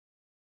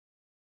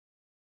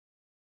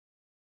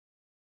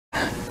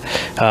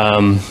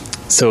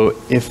So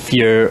if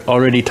you're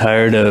already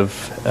tired of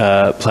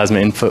plasma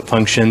input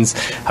functions,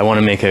 I want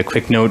to make a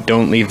quick note.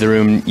 Don't leave the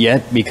room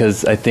yet,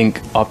 because I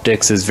think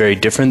optics is very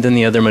different than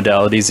the other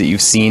modalities that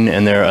you've seen,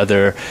 and there are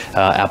other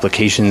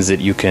applications that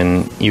you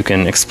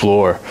can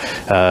explore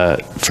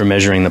for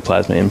measuring the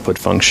plasma input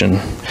function.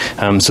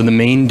 So the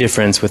main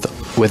difference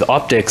with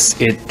optics,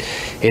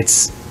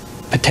 it's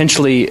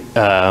potentially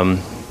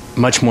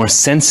much more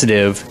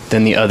sensitive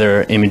than the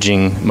other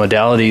imaging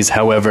modalities.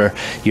 However,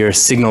 your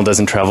signal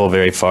doesn't travel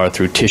very far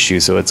through tissue,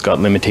 so it's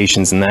got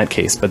limitations in that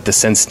case. But the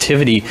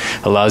sensitivity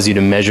allows you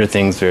to measure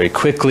things very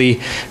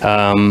quickly,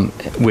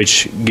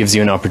 which gives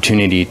you an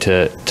opportunity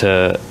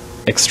to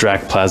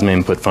extract plasma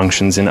input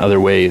functions in other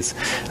ways.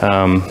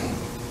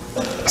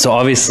 So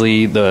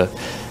obviously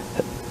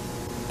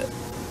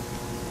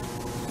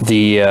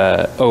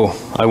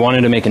I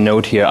wanted to make a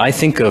note here. I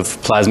think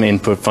of plasma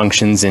input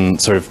functions in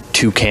sort of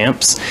two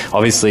camps.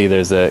 Obviously,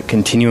 there's a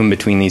continuum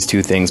between these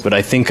two things, but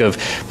I think of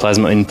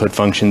plasma input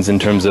functions in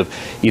terms of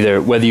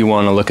either whether you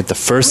want to look at the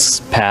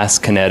first pass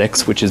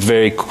kinetics, which is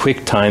very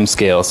quick time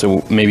scale,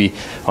 so maybe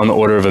on the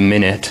order of a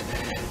minute.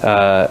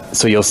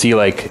 So you'll see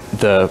like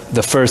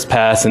the first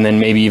pass, and then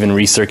maybe even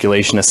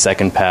recirculation a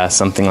second pass,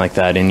 something like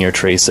that in your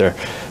tracer.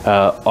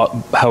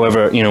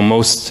 However,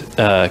 most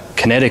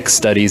kinetic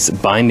studies,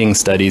 binding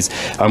studies,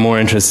 are more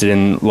interested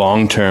in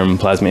long-term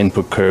plasma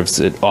input curves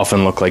that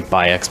often look like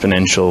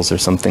bi-exponentials or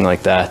something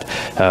like that,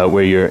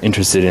 where you're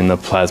interested in the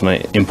plasma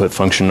input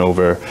function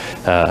over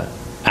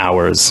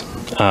hours.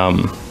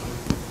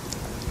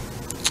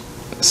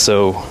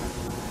 So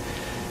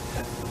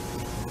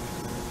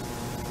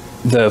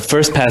the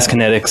first pass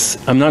kinetics,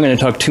 I'm not going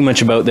to talk too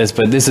much about this,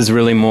 but this is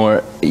really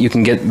more, you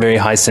can get very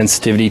high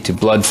sensitivity to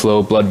blood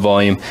flow, blood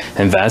volume,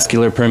 and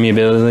vascular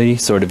permeability,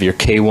 sort of your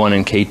K1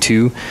 and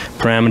K2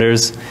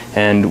 parameters.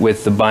 And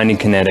with the binding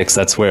kinetics,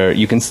 that's where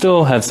you can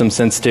still have some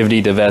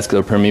sensitivity to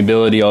vascular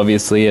permeability,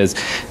 obviously, as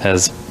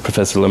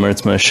Professor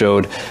Lemertzma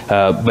showed,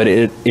 but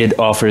it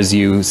offers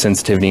you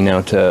sensitivity now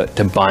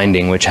to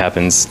binding, which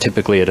happens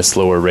typically at a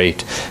slower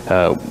rate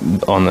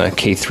on the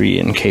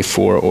K3 and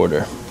K4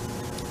 order.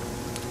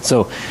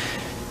 So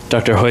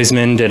Dr.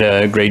 Huysman did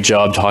a great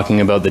job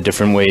talking about the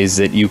different ways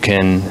that you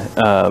can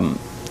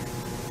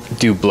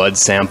do blood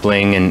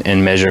sampling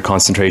and measure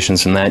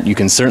concentrations from that. You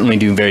can certainly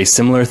do very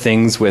similar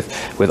things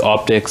with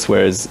optics,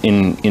 whereas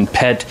in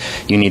PET,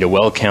 you need a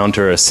well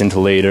counter, a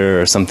scintillator,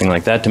 or something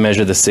like that to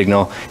measure the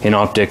signal. In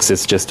optics,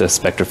 it's just a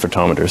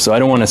spectrophotometer. So I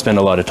don't want to spend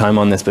a lot of time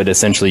on this, but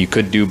essentially you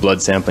could do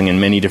blood sampling in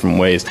many different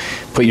ways.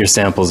 Put your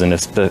samples in a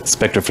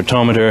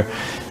spectrophotometer,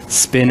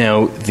 spin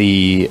out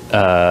the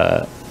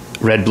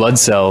red blood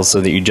cells so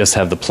that you just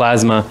have the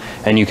plasma,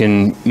 and you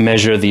can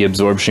measure the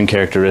absorption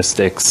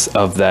characteristics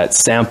of that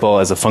sample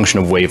as a function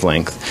of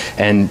wavelength.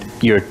 And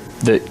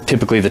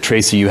typically the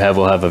tracer you have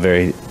will have a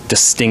very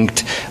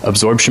distinct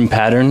absorption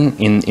pattern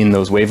in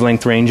those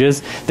wavelength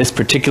ranges. This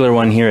particular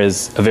one here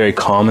is a very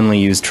commonly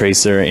used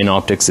tracer in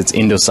optics. It's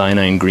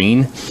indocyanine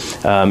green.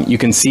 You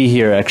can see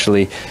here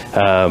actually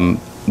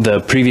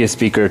the previous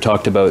speaker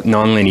talked about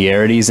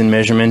nonlinearities in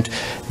measurement.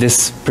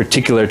 This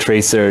particular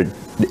tracer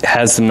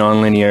has some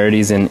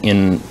nonlinearities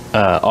in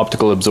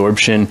optical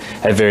absorption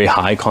at very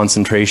high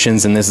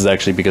concentrations, and this is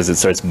actually because it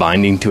starts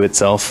binding to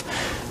itself.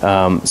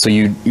 So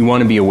you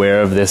want to be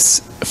aware of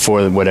this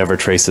for whatever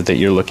tracer that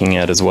you're looking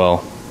at as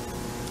well.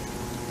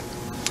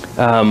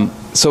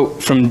 So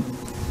from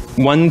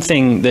one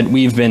thing that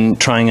we've been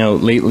trying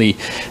out lately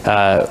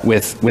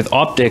with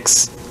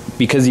optics,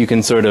 because you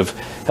can sort of,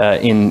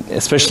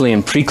 especially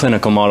in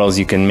preclinical models,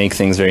 you can make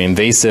things very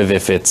invasive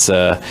if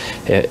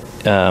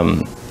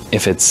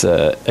it's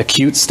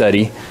acute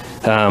study.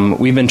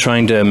 We've been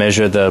trying to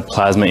measure the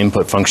plasma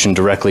input function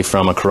directly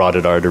from a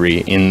carotid artery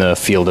in the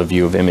field of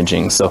view of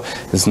imaging. So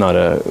this is not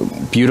a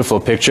beautiful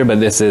picture, but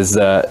this is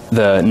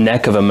the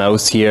neck of a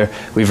mouse here.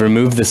 We've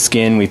removed the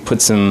skin. We've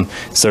put some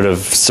sort of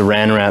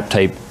saran wrap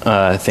type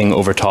thing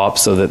over top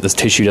so that this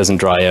tissue doesn't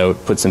dry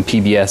out, put some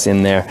PBS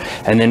in there.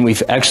 And then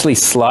we've actually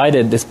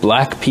slided this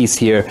black piece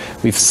here.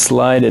 We've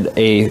slided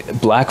a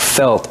black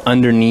felt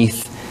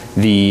underneath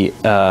the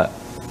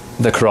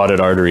carotid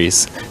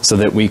arteries so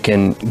that we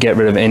can get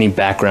rid of any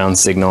background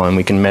signal, and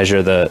we can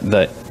measure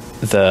the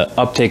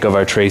uptake of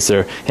our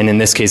tracer, and in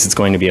this case it's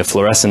going to be a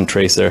fluorescent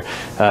tracer,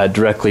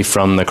 directly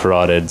from the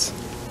carotids.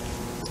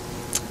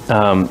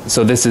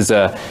 So this is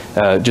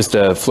just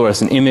a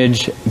fluorescent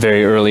image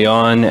very early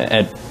on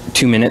at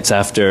 2 minutes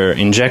after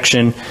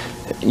injection.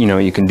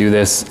 You can do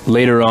this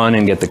later on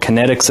and get the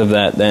kinetics of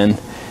that then.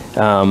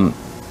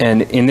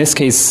 And in this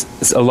case,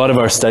 a lot of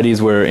our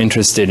studies were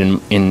interested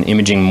in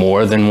imaging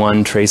more than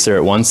one tracer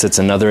at once. It's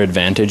another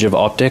advantage of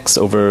optics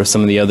over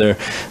some of the other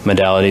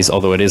modalities,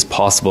 although it is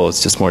possible,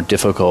 it's just more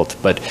difficult.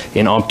 But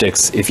in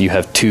optics, if you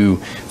have two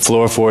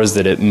fluorophores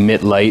that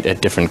emit light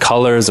at different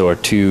colors, or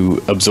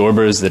two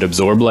absorbers that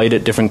absorb light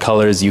at different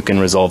colors, you can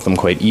resolve them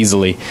quite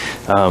easily.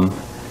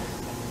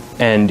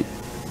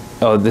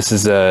 This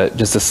is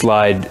just a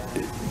slide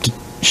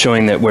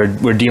showing that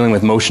we're dealing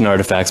with motion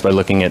artifacts by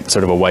looking at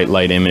sort of a white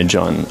light image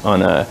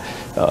on a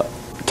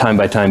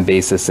time-by-time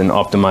basis and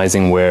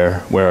optimizing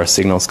where our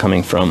signal's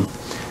coming from.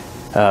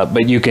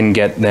 But you can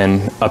get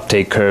then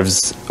uptake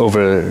curves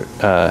over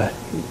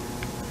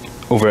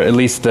at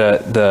least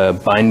the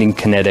binding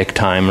kinetic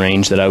time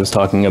range that I was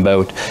talking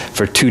about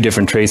for 2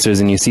 different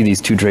tracers, and you see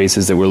these 2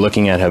 tracers that we're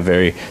looking at have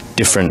very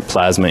different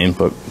plasma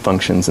input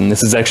functions. And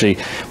this is actually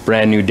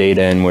brand new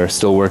data, and we're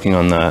still working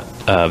on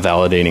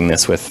validating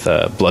this with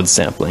blood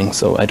sampling,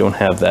 so I don't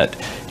have that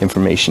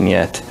information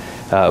yet.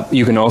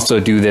 You can also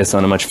do this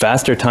on a much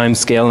faster time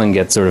scale and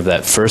get sort of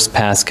that first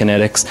pass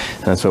kinetics.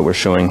 That's what we're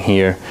showing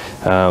here.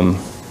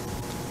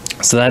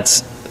 So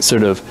that's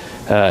sort of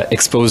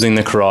exposing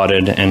the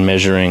carotid and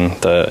measuring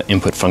the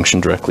input function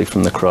directly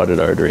from the carotid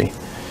artery.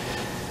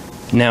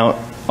 Now,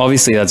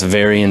 obviously that's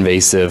very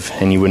invasive,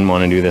 and you wouldn't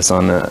want to do this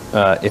on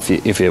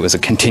if it was a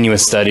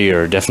continuous study,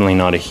 or definitely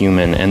not a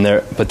human.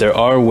 But there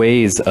are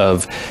ways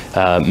of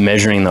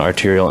measuring the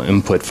arterial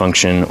input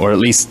function, or at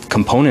least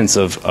components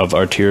of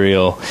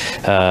arterial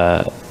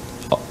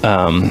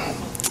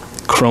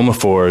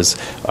chromophores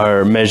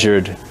are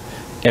measured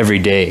every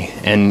day.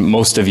 And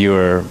most of you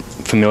are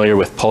familiar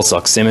with pulse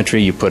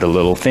oximetry. You put a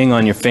little thing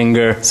on your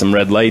finger, some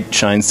red light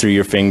shines through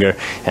your finger,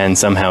 and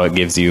somehow it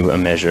gives you a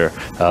measure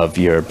of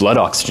your blood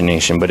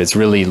oxygenation. But it's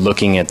really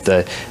looking at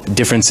the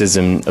differences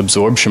in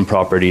absorption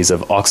properties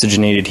of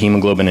oxygenated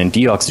hemoglobin and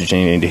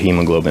deoxygenated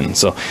hemoglobin.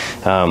 So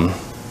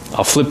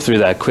I'll flip through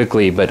that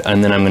quickly,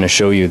 and then I'm going to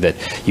show you that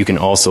you can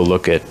also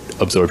look at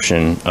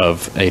absorption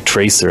of a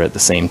tracer at the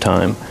same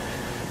time.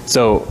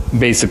 So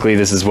basically,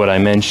 this is what I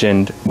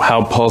mentioned.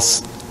 How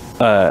pulse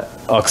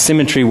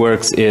oximetry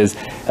works is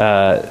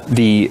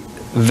the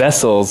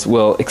vessels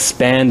will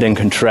expand and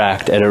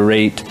contract at a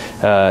rate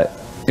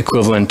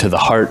equivalent to the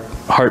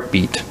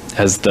heartbeat.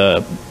 As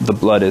the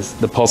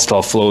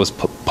pulsatile flow is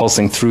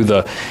pulsing through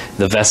the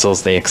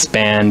vessels, they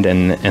expand,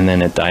 and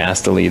then at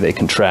diastole they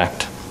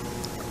contract.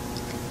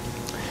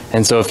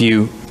 And so if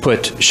you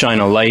shine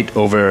a light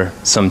over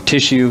some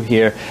tissue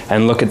here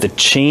and look at the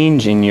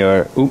change in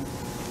your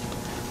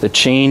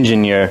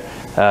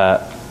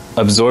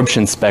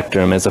absorption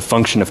spectrum as a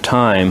function of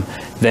time,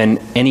 then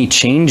any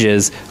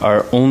changes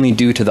are only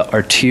due to the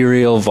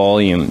arterial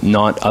volume,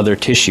 not other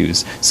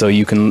tissues. So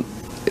you can,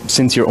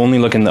 since you're only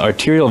looking at the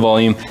arterial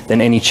volume,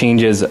 then any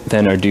changes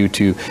then are due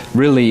to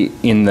really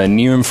in the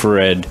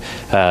near-infrared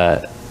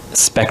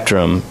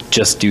spectrum,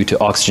 just due to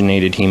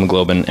oxygenated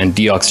hemoglobin and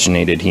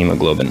deoxygenated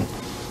hemoglobin.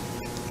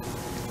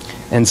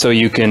 And so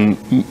you can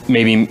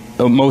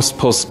most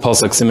pulse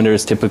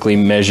oximeters typically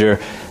measure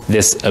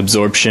this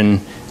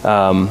absorption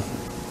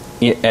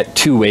at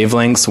 2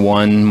 wavelengths,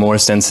 one more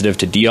sensitive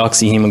to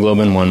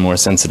deoxyhemoglobin, one more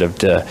sensitive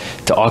to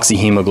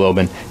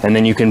oxyhemoglobin. And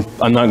then you can,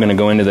 I'm not going to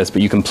go into this,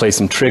 but you can play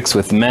some tricks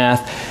with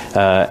math,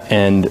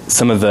 and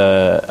some of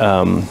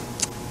the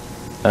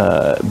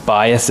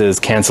biases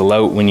cancel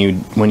out when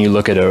you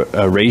look at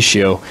a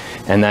ratio,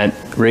 and that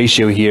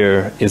ratio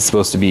here is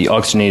supposed to be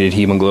oxygenated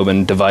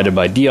hemoglobin divided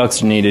by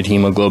deoxygenated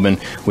hemoglobin,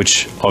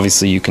 which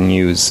obviously you can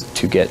use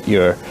to get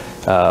your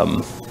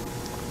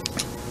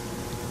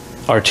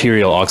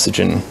arterial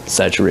oxygen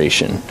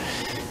saturation.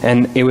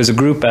 And it was a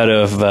group out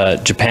of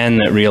Japan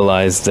that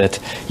realized that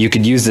you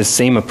could use this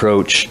same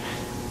approach,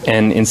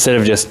 and instead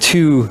of just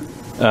 2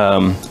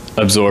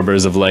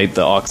 absorbers of light,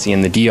 the oxy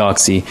and the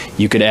deoxy,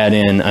 you could add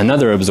in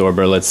another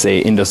absorber, let's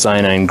say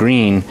indocyanine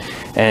green,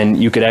 and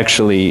you could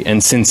actually,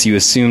 and since you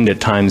assumed at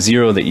time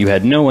 0 that you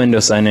had no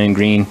indocyanine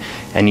green,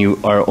 and you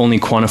are only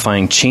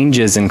quantifying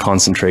changes in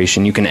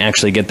concentration, you can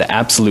actually get the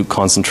absolute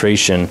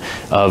concentration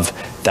of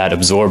that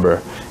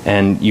absorber.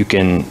 And you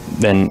can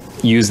then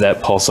use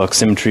that pulse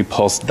oximetry,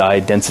 pulse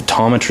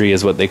dye-densitometry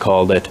is what they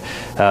called it,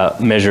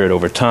 measure it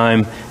over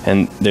time,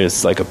 and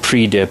there's like a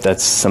pre-dip.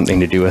 That's something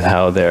to do with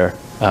how their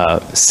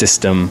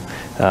system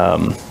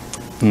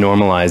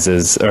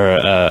normalizes or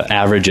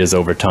averages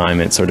over time.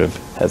 It sort of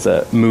has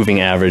a moving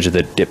average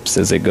that dips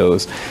as it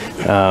goes.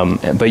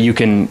 But you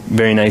can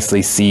very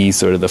nicely see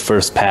sort of the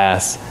first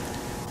pass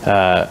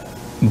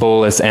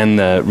bolus and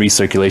the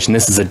recirculation.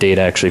 This is a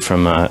data actually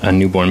from a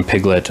newborn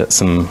piglet,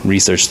 some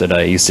research that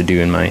I used to do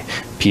in my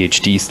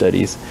PhD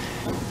studies.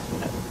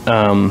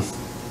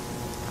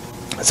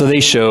 So they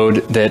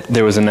showed that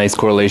there was a nice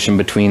correlation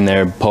between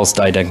their pulse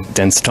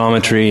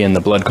dye-densitometry and the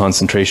blood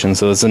concentration.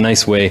 So it's a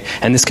nice way,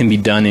 and this can be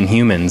done in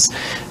humans.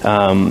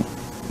 And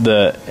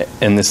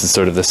this is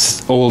sort of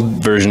this old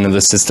version of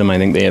the system. I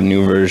think they have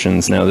new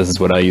versions now. This is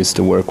what I used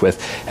to work with,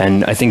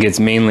 and I think it's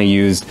mainly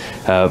used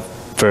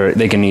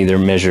they can either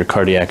measure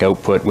cardiac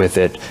output with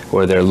it,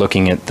 or they're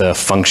looking at the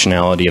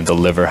functionality of the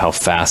liver, how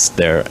fast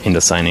their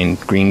indocyanine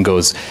green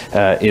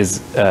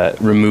is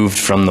removed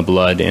from the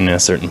blood in a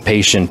certain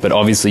patient. But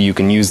obviously you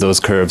can use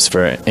those curves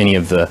for any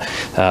of the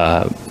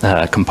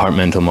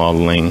compartmental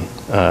modeling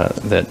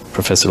that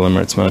Professor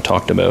Limmertsma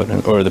talked about,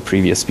 or the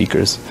previous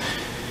speakers.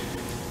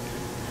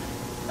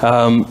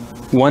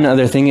 One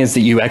other thing is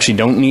that you actually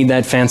don't need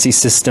that fancy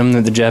system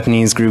that the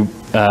Japanese group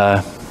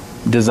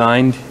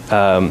designed.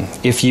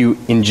 If you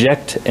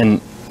inject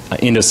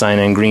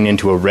indocyanine green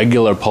into a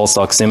regular pulse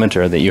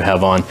oximeter that you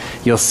have on,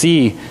 you'll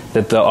see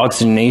that the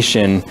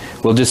oxygenation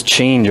will just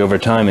change over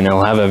time, and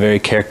it'll have a very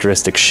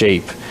characteristic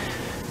shape.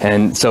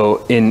 And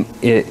so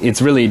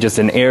it's really just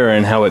an error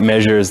in how it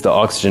measures the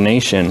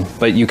oxygenation,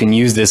 but you can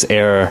use this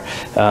error.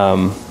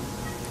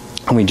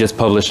 We just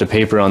published a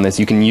paper on this.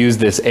 You can use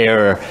this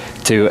error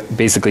to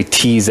basically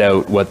tease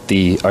out what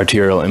the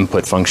arterial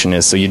input function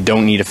is. So you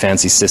don't need a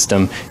fancy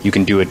system. You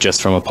can do it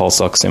just from a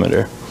pulse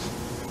oximeter,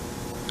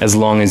 as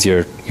long as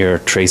your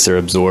tracer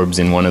absorbs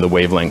in one of the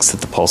wavelengths that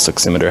the pulse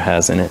oximeter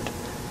has in it.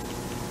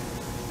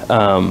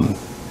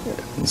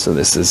 So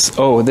this is,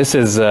 so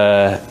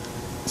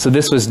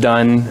this was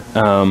done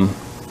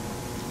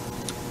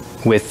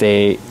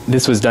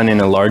this was done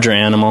in a larger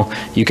animal.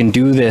 You can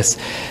do this.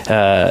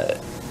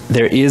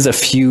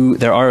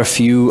 There are a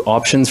few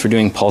options for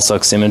doing pulse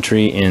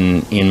oximetry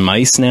in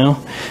mice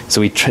now.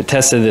 So we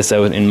tested this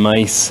out in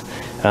mice.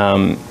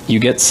 You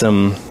get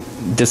some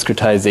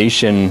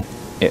discretization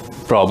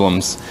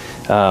problems,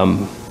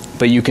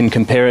 but you can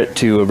compare it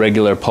to a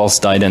regular pulse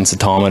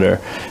dye-densitometer,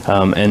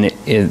 and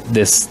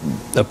this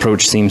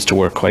approach seems to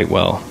work quite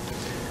well.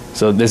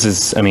 So this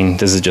is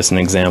just an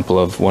example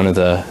of one of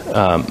the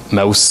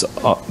mouse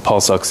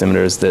pulse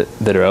oximeters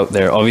that are out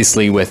there.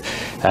 Obviously, with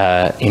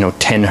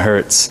 10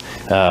 hertz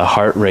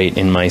heart rate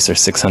in mice, or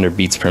 600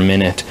 beats per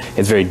minute,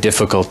 it's very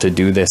difficult to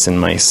do this in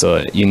mice.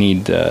 So you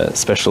need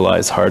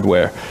specialized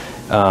hardware.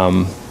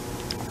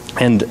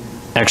 And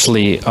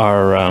actually,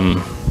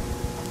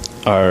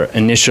 our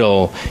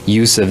initial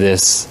use of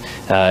this,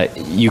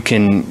 you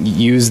can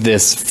use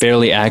this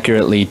fairly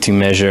accurately to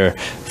measure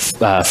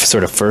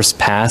sort of first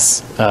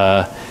pass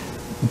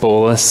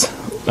bolus,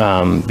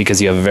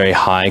 because you have a very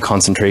high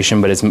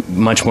concentration, but it's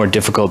much more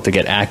difficult to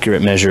get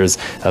accurate measures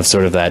of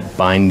sort of that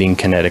binding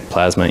kinetic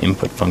plasma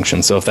input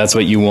function. So if that's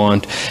what you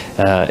want,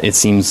 it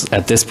seems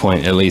at this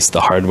point at least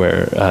the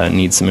hardware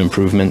needs some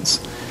improvements.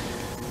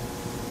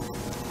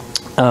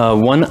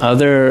 One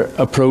other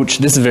approach,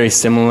 this is very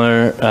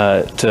similar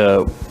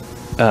to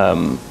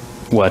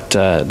what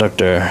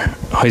Dr.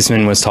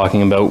 Huysman was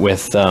talking about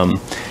with an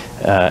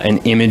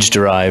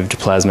image-derived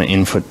plasma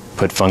input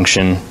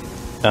function.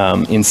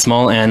 In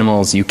small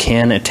animals, you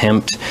can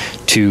attempt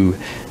to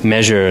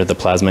measure the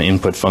plasma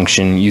input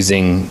function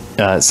using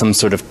some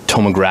sort of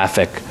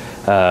tomographic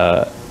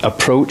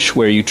approach,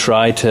 where you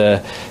try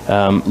to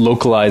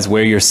localize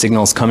where your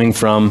signal's coming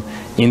from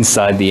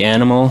inside the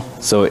animal.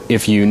 So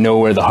if you know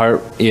where the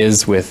heart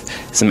is with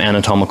some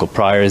anatomical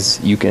priors,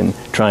 you can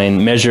try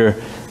and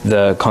measure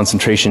the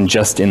concentration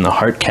just in the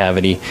heart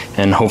cavity,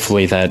 and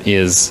hopefully that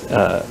is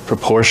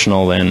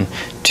proportional then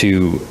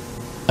to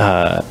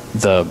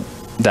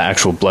the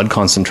actual blood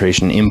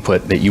concentration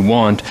input that you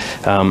want.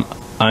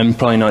 I'm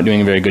probably not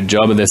doing a very good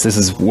job of this. This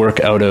is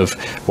work out of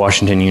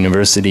Washington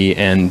University,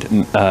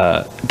 and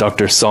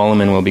Dr.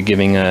 Solomon will be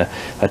giving a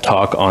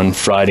talk on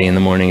Friday in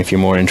the morning. If you're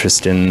more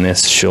interested in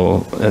this,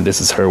 this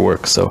is her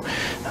work, so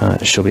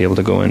she'll be able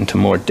to go into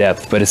more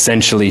depth. But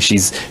essentially,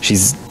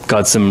 she's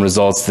got some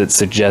results that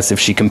suggest, if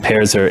she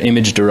compares her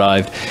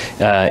image-derived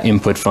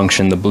input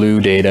function, the blue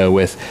data,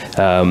 with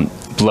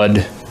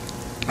blood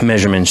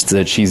measurements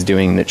that she's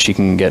doing, that she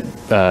can get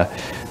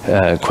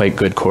quite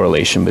good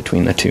correlation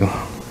between the two.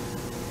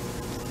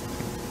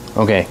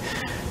 Okay,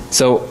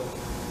 so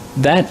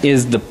that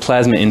is the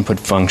plasma input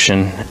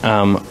function.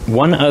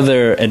 One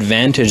other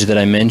advantage that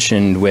I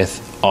mentioned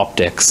with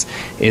optics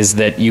is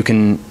that you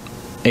can,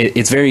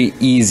 it's very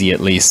easy at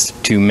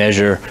least, to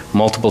measure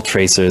multiple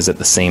tracers at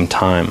the same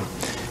time.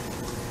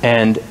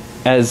 And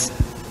as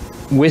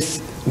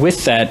with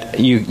that,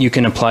 you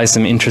can apply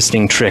some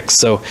interesting tricks.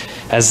 So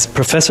as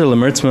Professor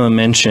Lemmertsma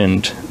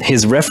mentioned,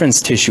 his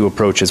reference tissue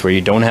approaches, where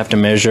you don't have to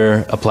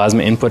measure a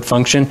plasma input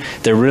function,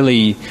 they're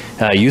really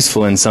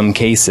useful in some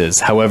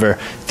cases. However,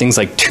 things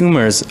like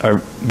tumors are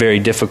very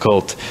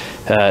difficult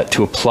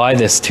to apply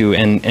this to,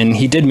 and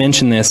he did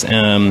mention this,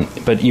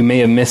 but you may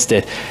have missed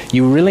it.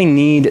 You really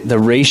need the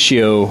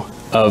ratio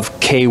of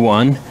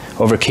K1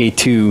 over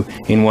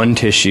K2 in one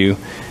tissue,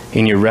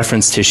 in your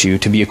reference tissue,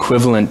 to be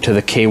equivalent to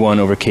the K1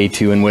 over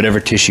K2 in whatever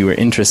tissue we're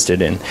interested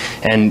in.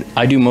 And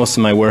I do most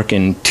of my work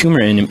in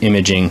tumor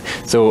imaging,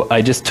 so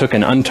I just took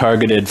an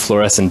untargeted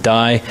fluorescent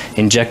dye,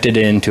 injected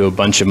it into a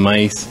bunch of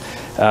mice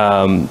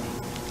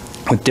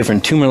with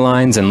different tumor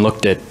lines, and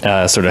looked at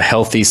sort of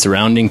healthy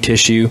surrounding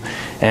tissue.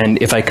 And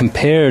if I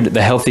compared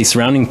the healthy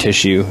surrounding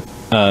tissue,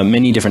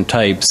 many different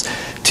types,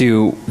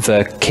 to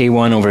the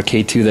K1 over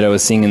K2 that I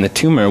was seeing in the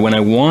tumor, when I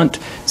want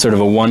sort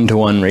of a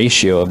 1-to-1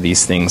 ratio of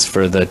these things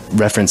for the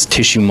reference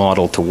tissue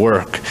model to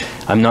work,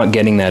 I'm not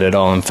getting that at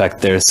all. In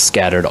fact, they're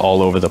scattered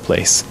all over the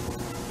place.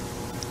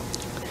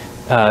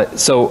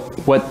 So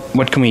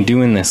what can we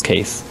do in this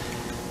case?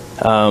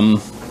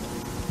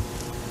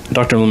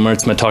 Dr.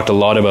 Lemmertsma talked a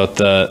lot about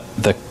the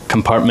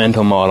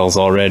compartmental models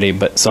already,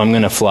 but so I'm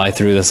going to fly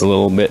through this a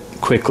little bit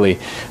quickly.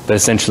 But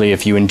essentially,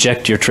 if you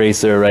inject your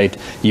tracer, right,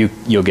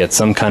 you'll get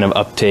some kind of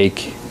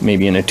uptake,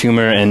 maybe in a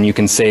tumor, and you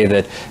can say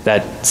that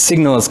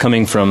signal is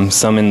coming from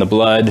some in the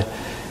blood,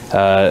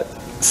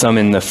 some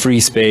in the free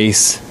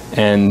space,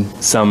 and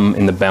some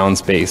in the bound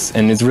space.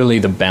 And it's really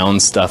the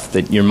bound stuff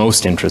that you're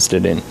most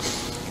interested in.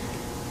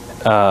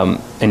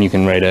 And you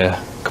can write a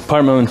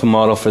compartmental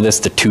model for this,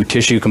 the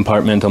 2-tissue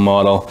compartmental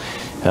model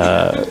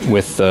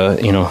with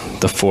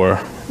the 4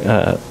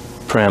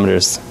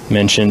 parameters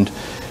mentioned.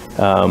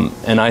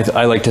 And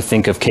I like to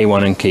think of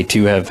K1 and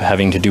K2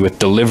 having to do with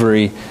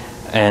delivery,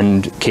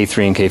 and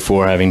K3 and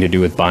K4 having to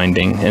do with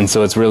binding. And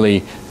so it's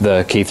really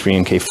the K3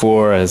 and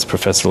K4, as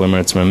Professor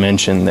Lemmertsma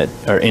mentioned, that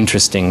are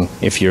interesting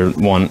if you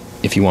want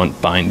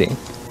binding.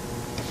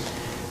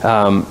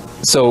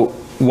 So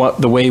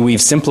the way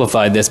we've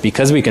simplified this,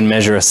 because we can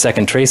measure a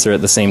second tracer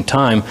at the same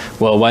time,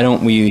 well, why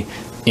don't we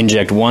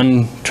inject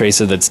one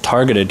tracer that's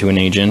targeted to an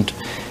agent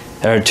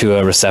or to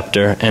a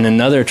receptor, and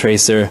another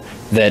tracer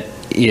that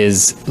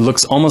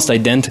looks almost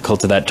identical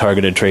to that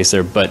targeted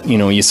tracer, but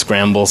you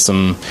scramble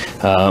some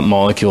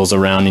molecules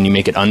around and you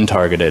make it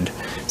untargeted.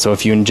 So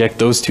if you inject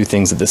those two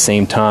things at the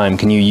same time,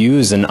 can you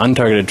use an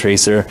untargeted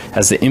tracer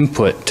as the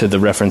input to the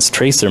reference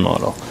tracer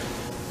model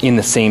in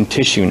the same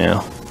tissue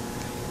now?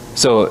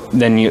 So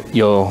then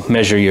you'll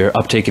measure your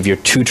uptake of your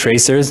 2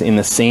 tracers in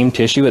the same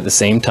tissue at the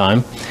same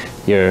time.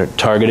 You're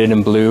targeted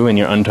in blue and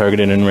you're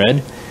untargeted in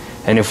red.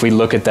 And if we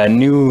look at that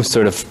new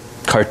sort of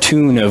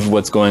cartoon of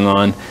what's going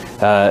on,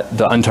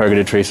 the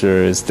untargeted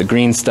tracer is the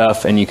green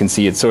stuff, and you can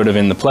see it's sort of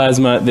in the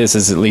plasma. This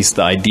is at least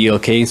the ideal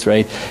case,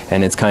 right?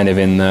 And it's kind of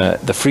in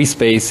the free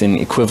space in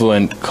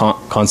equivalent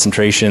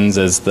concentrations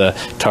as the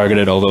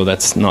targeted, although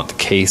that's not the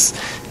case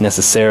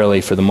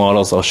necessarily for the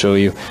models I'll show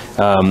you.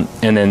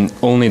 And then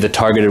only the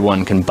targeted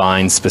one can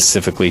bind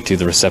specifically to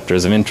the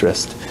receptors of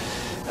interest.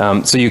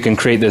 So you can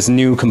create this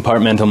new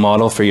compartmental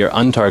model for your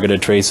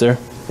untargeted tracer.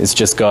 It's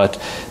just got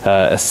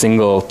a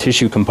single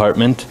tissue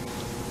compartment.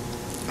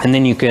 And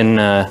then you can,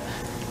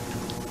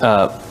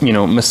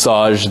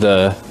 massage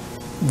the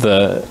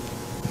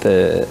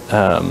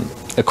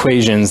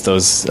equations,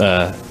 those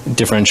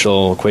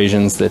differential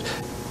equations that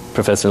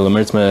Professor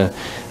Lemmertsma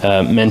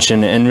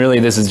mentioned. And really,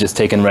 this is just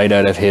taken right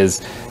out of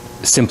his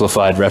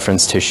simplified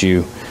reference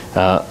tissue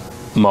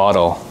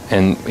model.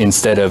 And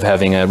instead of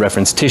having a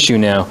reference tissue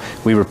now,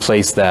 we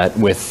replace that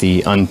with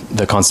the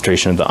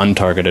concentration of the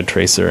untargeted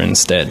tracer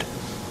instead.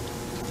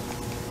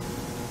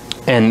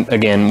 And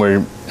again,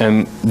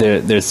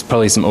 there's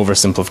probably some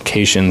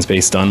oversimplifications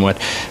based on what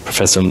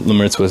Professor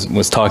Lemmertz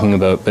was talking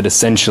about, but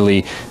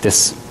essentially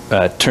this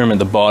term at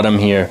the bottom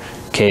here,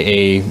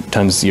 Ka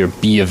times your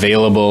B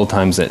available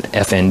times at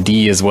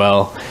FND as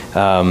well,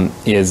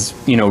 is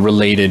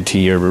related to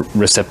your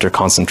receptor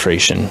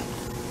concentration,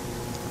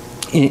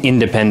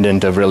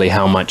 independent of really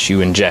how much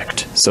you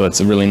inject. So it's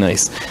a really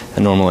nice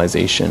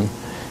normalization.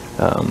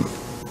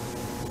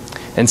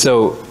 And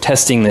so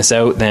testing this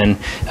out, then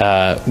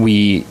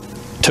we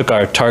took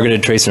our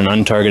targeted tracer and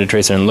untargeted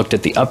tracer and looked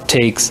at the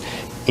uptakes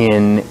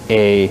in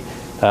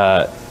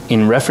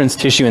in reference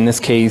tissue. In this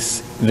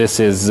case, this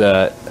is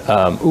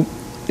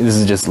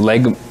just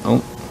leg.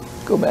 Oh,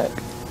 go back.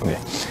 Okay,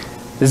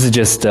 this is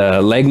just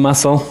leg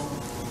muscle.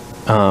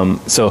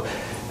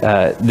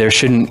 There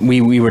shouldn't.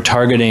 We were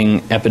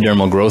targeting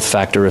epidermal growth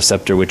factor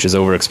receptor, which is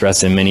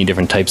overexpressed in many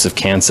different types of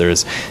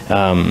cancers.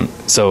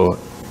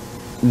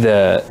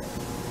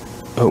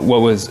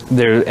 What was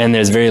there, and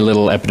there's very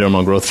little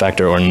epidermal growth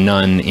factor or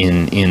none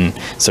in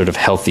sort of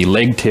healthy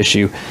leg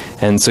tissue,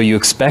 and so you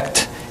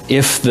expect,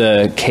 if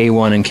the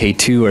K1 and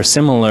K2 are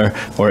similar,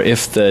 or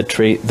if the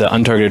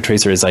untargeted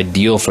tracer is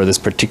ideal for this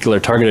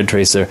particular targeted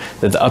tracer,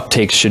 that the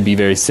uptakes should be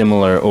very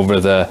similar over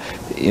the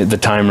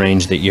time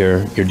range that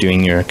you're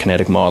doing your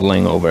kinetic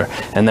modeling over,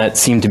 and that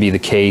seemed to be the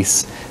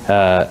case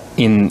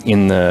in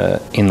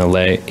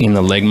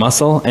the leg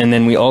muscle. And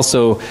then we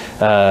also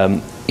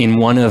in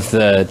one of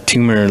the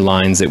tumor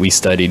lines that we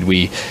studied,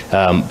 we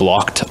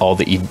blocked all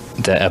the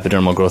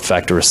epidermal growth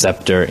factor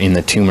receptor in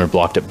the tumor,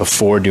 blocked it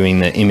before doing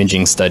the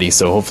imaging study,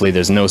 so hopefully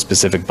there's no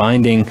specific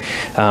binding.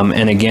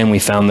 And again, we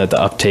found that the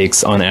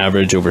uptakes on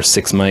average over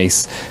 6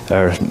 mice,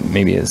 or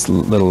maybe it's a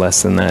little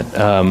less than that,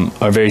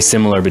 are very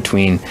similar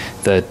between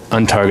the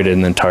untargeted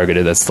and the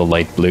targeted. That's the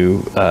light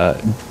blue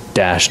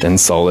dashed and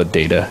solid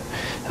data,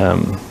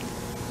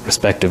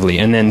 respectively.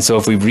 And then, so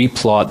if we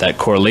replot that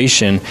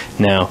correlation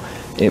now,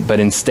 but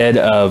instead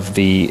of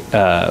the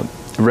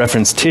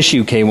reference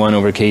tissue K1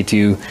 over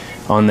K2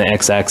 on the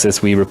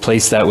x-axis, we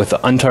replace that with the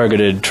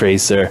untargeted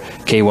tracer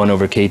K1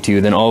 over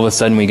K2, then all of a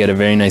sudden we get a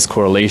very nice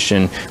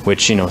correlation,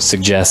 which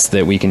suggests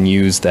that we can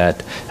use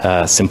that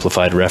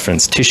simplified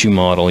reference tissue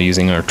model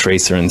using our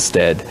tracer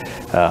instead,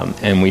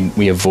 and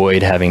we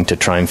avoid having to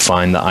try and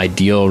find the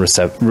ideal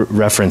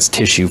reference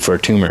tissue for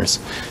tumors.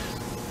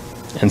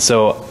 And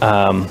so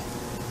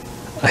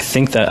I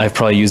think that I've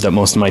probably used up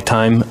most of my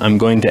time. I'm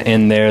going to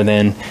end there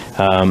then.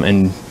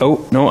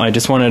 Oh, no, I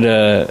just wanted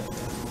to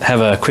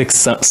have a quick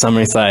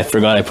summary slide. I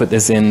forgot I put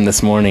this in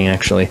this morning,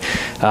 actually.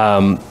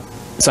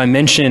 So I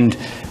mentioned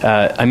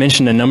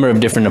a number of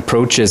different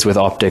approaches with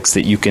optics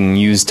that you can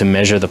use to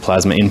measure the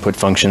plasma input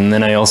function. And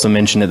then I also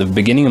mentioned at the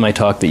beginning of my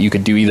talk that you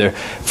could do either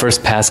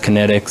first pass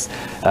kinetics,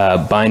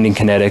 binding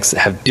kinetics,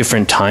 have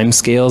different time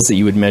scales that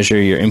you would measure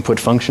your input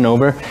function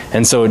over.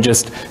 And so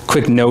just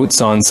quick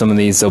notes on some of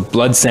these. So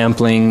blood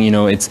sampling, you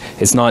know,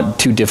 it's not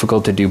too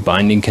difficult to do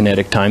binding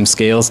kinetic time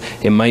scales.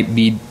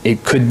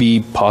 It could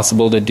be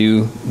possible to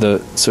do the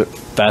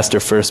faster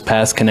first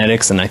pass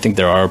kinetics, and I think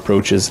there are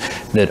approaches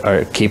that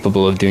are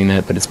capable of doing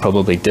that, but it's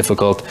probably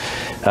difficult.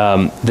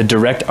 The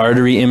direct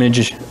artery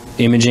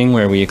imaging,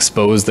 where we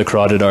expose the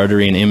carotid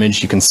artery and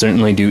image, you can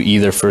certainly do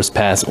either first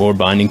pass or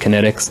binding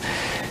kinetics.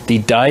 The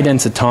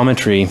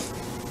dye-densitometry,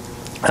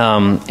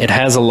 it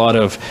has a lot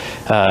of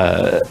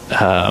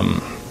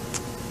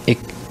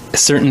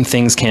certain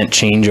things can't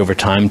change over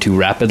time too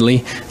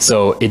rapidly,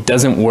 so it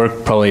doesn't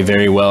work probably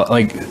very well.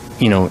 Like,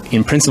 you know,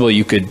 in principle,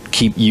 you could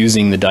keep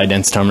using the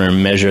dye-densitometer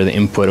and measure the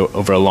input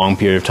over a long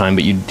period of time,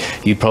 but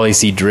you'd probably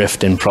see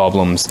drift and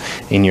problems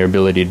in your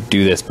ability to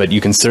do this. But you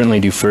can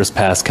certainly do first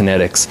pass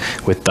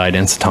kinetics with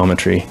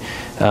dye-densitometry.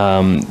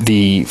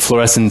 The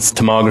fluorescence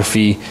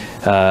tomography,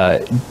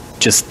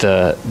 just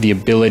the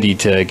ability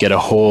to get a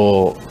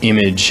whole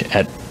image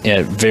at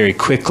very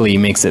quickly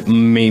makes it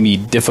maybe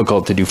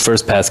difficult to do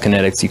first pass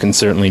kinetics. You can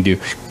certainly do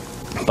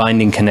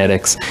binding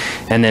kinetics.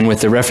 And then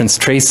with the reference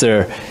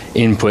tracer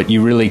input,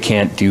 you really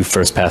can't do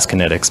first pass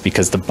kinetics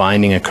because the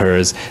binding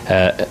occurs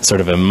at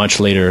sort of a much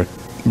later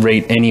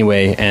rate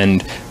anyway,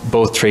 and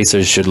both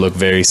tracers should look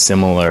very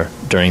similar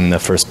during the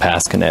first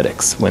pass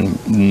kinetics when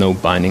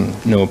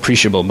no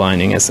appreciable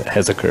binding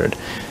has occurred.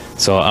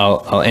 So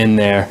I'll end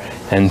there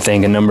and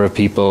thank a number of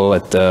people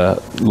at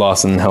the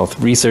Lawson Health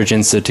Research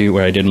Institute,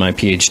 where I did my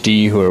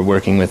PhD, who are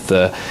working with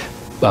the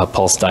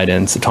pulse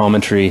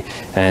dye-densitometry,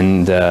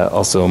 and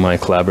also my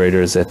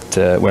collaborators at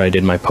where I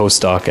did my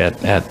postdoc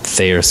at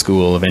Thayer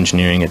School of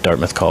Engineering at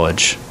Dartmouth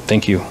College.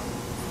 Thank you.